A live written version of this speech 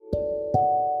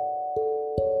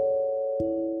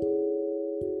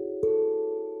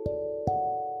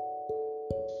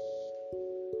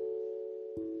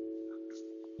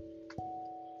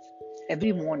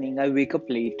Every morning I wake up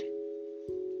late,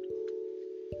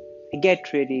 I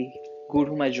get ready, go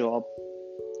to my job,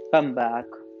 come back,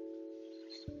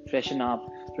 freshen up,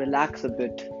 relax a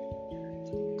bit,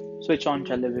 switch on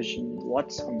television,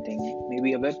 watch something,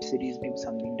 maybe a web series, maybe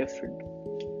something different,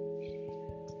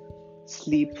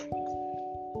 sleep.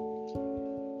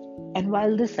 And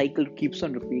while this cycle keeps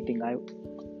on repeating, I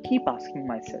keep asking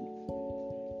myself,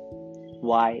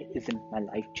 why isn't my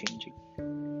life changing?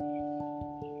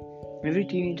 Every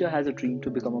teenager has a dream to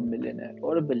become a millionaire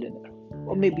or a billionaire,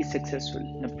 or maybe successful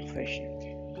in a profession.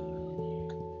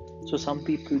 So some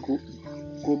people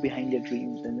go behind their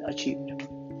dreams and achieve it.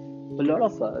 A lot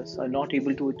of us are not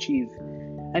able to achieve,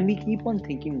 and we keep on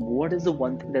thinking, what is the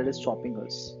one thing that is stopping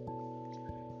us?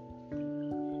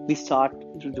 We start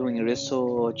doing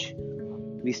research,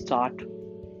 we start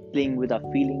playing with our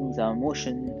feelings, our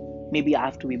emotion. Maybe I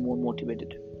have to be more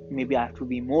motivated, maybe I have to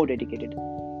be more dedicated,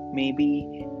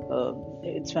 maybe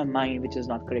it's my mind which is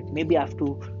not correct, maybe I have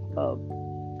to uh,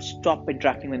 stop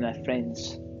interacting with my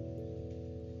friends,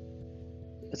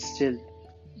 but still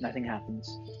nothing happens.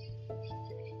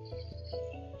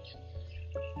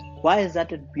 Why is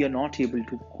that we are not able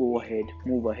to go ahead,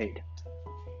 move ahead?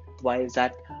 Why is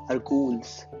that our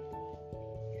goals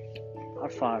are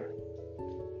far?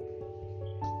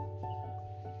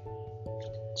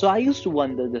 So I used to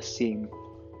wonder the same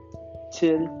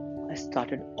till I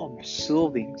started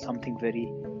observing something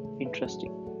very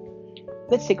interesting.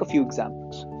 Let's take a few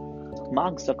examples.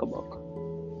 Mark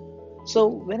Zuckerberg. So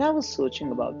when I was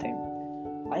searching about him,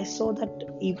 I saw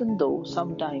that even though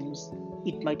sometimes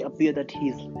it might appear that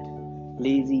he's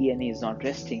lazy and he's not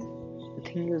resting, the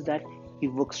thing is that he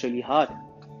works really hard.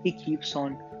 He keeps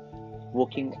on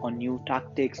working on new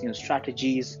tactics, new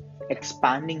strategies,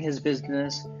 expanding his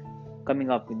business, coming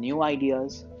up with new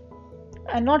ideas.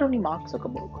 And not only Mark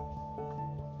Zuckerberg.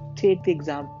 Take the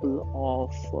example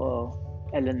of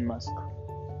Elon Musk.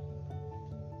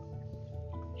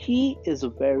 He is a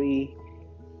very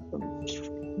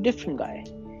different guy.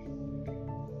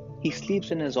 He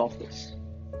sleeps in his office.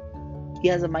 He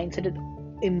has a mindset that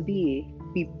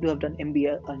MBA, people who have done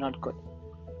MBA are not good.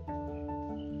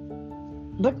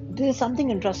 But there's something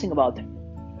interesting about him.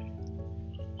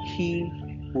 He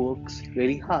works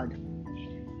really hard.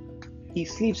 He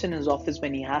sleeps in his office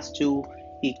when he has to.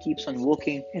 He keeps on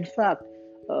working. In fact,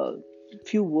 a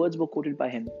few words were quoted by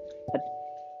him that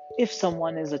if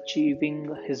someone is achieving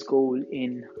his goal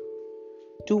in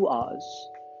 2 hours,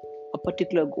 a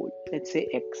particular goal, let's say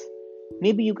X,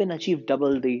 maybe you can achieve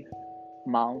double the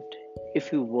amount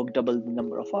if you work double the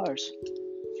number of hours.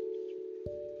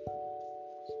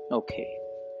 Okay.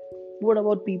 What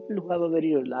about people who have a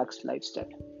very relaxed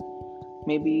lifestyle?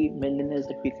 Maybe millionaires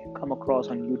that we come across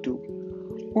on YouTube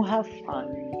who have fun,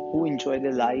 who enjoy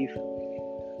their life,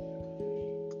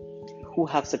 who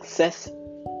have success.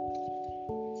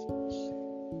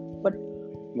 But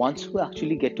once you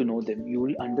actually get to know them, you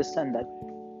will understand that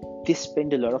they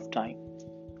spend a lot of time.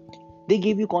 They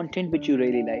give you content which you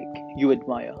really like, you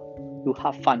admire, you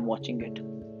have fun watching it.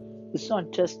 It's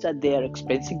not just that they are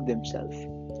expressing themselves,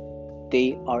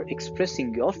 they are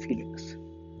expressing your feelings.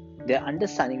 They're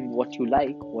understanding what you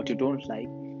like, what you don't like,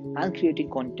 and creating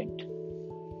content.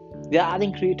 They're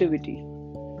adding creativity,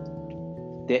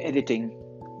 they're editing,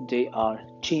 they are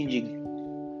changing.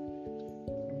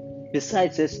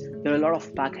 Besides this, there are a lot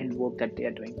of back end work that they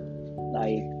are doing,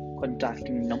 like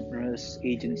contacting numerous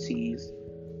agencies,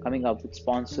 coming up with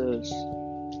sponsors,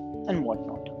 and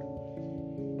whatnot.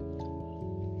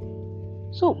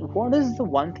 So, what is the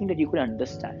one thing that you could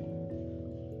understand?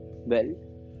 Well,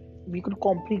 we could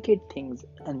complicate things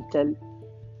and tell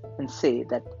and say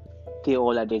that they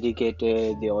all are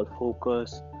dedicated, they all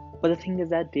focus. But the thing is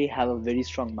that they have a very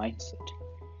strong mindset.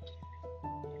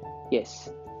 Yes,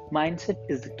 mindset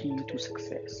is the key to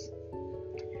success.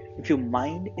 If your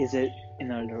mind is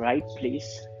in a right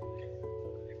place,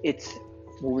 it's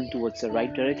moving towards the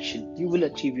right direction, you will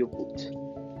achieve your goals.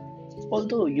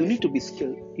 Although you need to be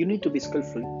skilled, you need to be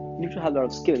skillful, you need to have a lot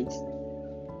of skills,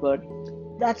 but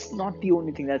that's not the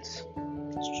only thing that's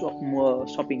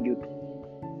stopping you.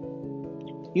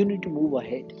 You need to move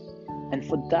ahead, and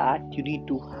for that, you need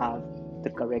to have the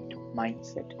correct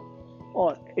mindset,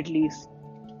 or at least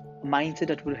a mindset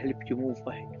that will help you move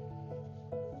ahead.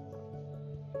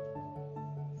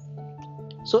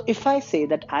 So, if I say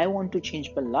that I want to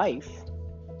change my life,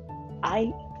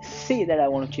 I say that I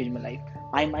want to change my life.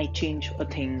 I might change a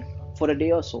thing for a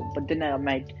day or so, but then I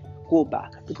might go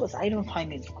back because I don't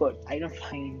find it good. I don't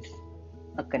find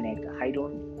a connect.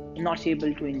 I'm not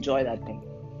able to enjoy that thing.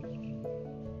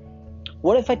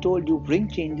 What if I told you bring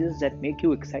changes that make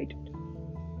you excited?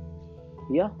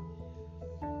 Yeah,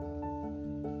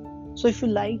 So if you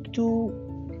like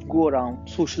to go around,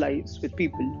 socialize with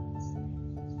people,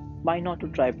 why not to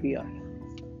try PR?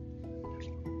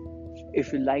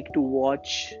 If you like to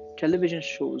watch television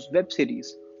shows, web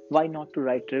series, why not to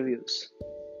write reviews?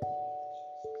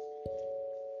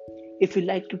 If you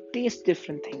like to taste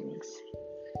different things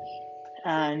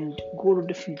and go to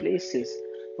different places,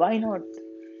 why not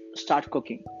start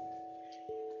cooking?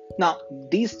 Now,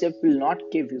 these steps will not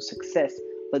give you success,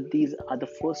 but these are the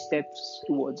first steps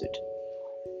towards it.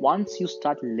 Once you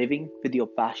start living with your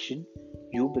passion,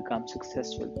 you become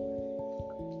successful.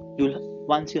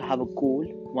 Once you have a goal,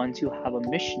 once you have a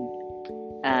mission,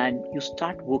 and you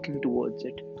start working towards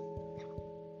it,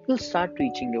 you'll start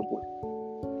reaching your goal.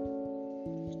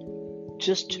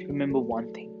 Just remember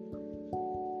one thing: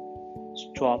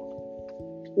 stop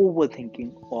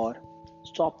overthinking or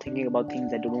stop thinking about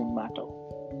things that don't matter.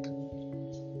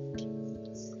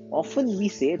 Often we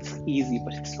say it's easy,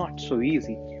 but it's not so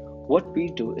easy. What we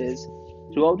do is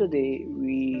throughout the day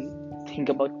we think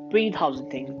about 20,000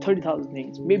 things, 30,000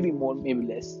 things, maybe more, maybe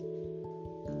less.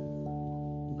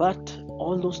 But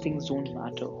all those things don't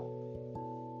matter.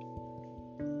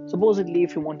 Supposedly,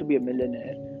 if you want to be a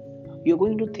millionaire, you're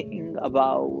going to think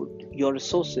about your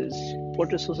resources,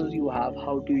 what resources you have,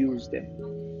 how to use them,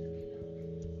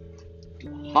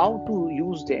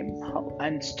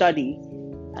 and study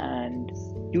and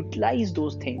utilize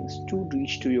those things to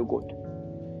reach to your goal.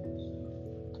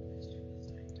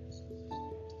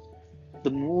 The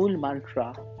Mool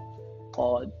mantra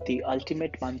or the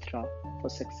ultimate mantra for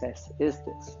success is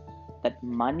this: that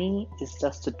money is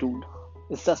just a tool,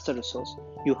 it's just a resource.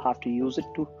 You have to use it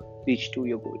to reach to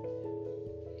your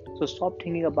goal. So stop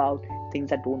thinking about things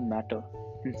that don't matter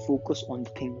and focus on the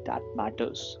thing that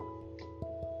matters.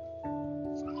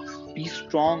 Be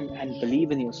strong and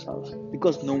believe in yourself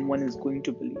because no one is going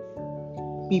to believe.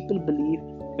 People believe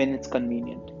when it's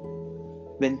convenient,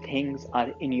 when things are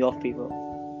in your favor.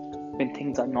 When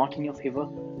things are not in your favor,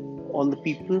 all the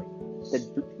people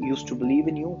that used to believe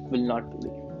in you will not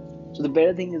believe. So the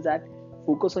better thing is that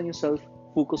focus on yourself,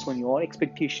 focus on your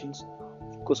expectations,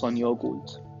 focus on your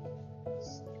goals.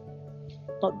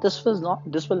 Now this will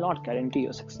not guarantee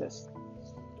your success.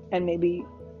 And maybe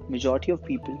majority of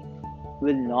people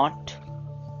will not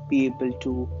be able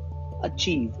to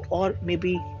achieve or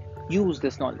maybe use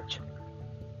this knowledge.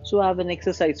 So I have an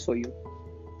exercise for you.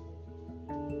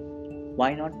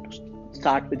 Why not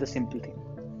start with a simple thing?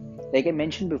 Like I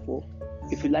mentioned before,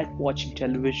 if you like watching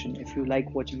television, if you like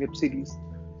watching web series,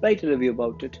 write a review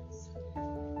about it.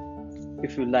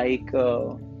 If you like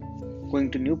going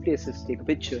to new places, take a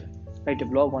picture, write a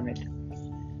blog on it.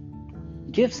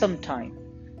 Give some time.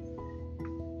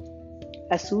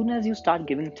 As soon as you start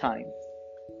giving time,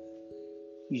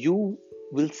 you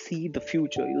will see the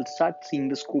future. You'll start seeing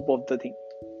the scope of the thing.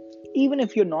 Even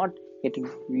if you're not getting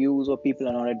views or people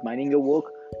are not admiring your work,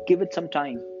 give it some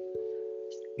time.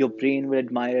 Your brain will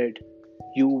admire it,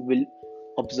 you will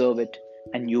observe it,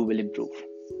 and you will improve.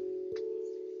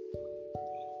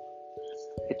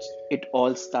 It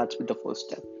all starts with the first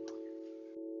step.